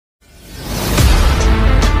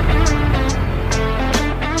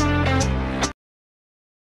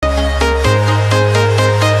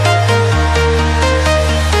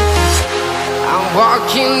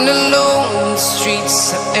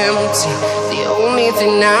only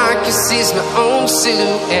thing I can see is my own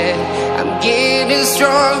silhouette. I'm getting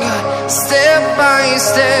stronger, step by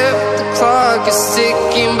step. The clock is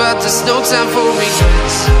ticking, but there's no time for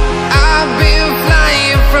regrets. I've been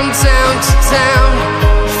flying from town to town,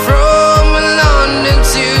 from London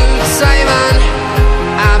to Taiwan.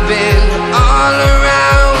 I've been all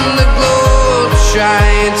around the globe,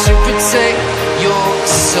 trying to protect your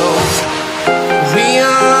soul. We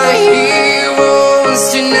are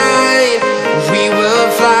heroes tonight. We will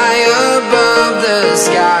fly above the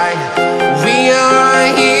sky. We are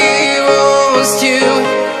heroes tonight.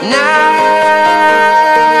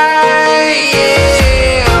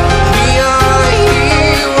 Yeah. We are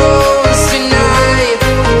heroes tonight.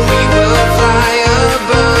 We will fly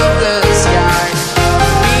above the sky.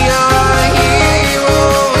 We are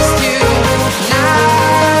heroes tonight.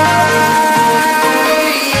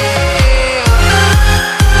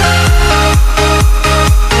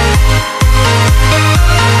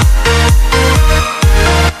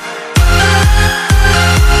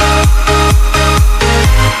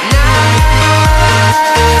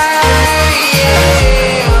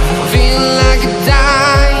 Feeling like a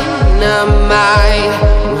dynamite,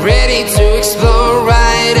 ready to explode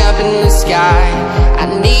right up in the sky. I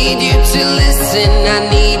need you to listen, I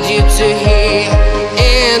need you to hear,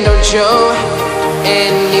 and don't show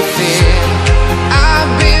any fear.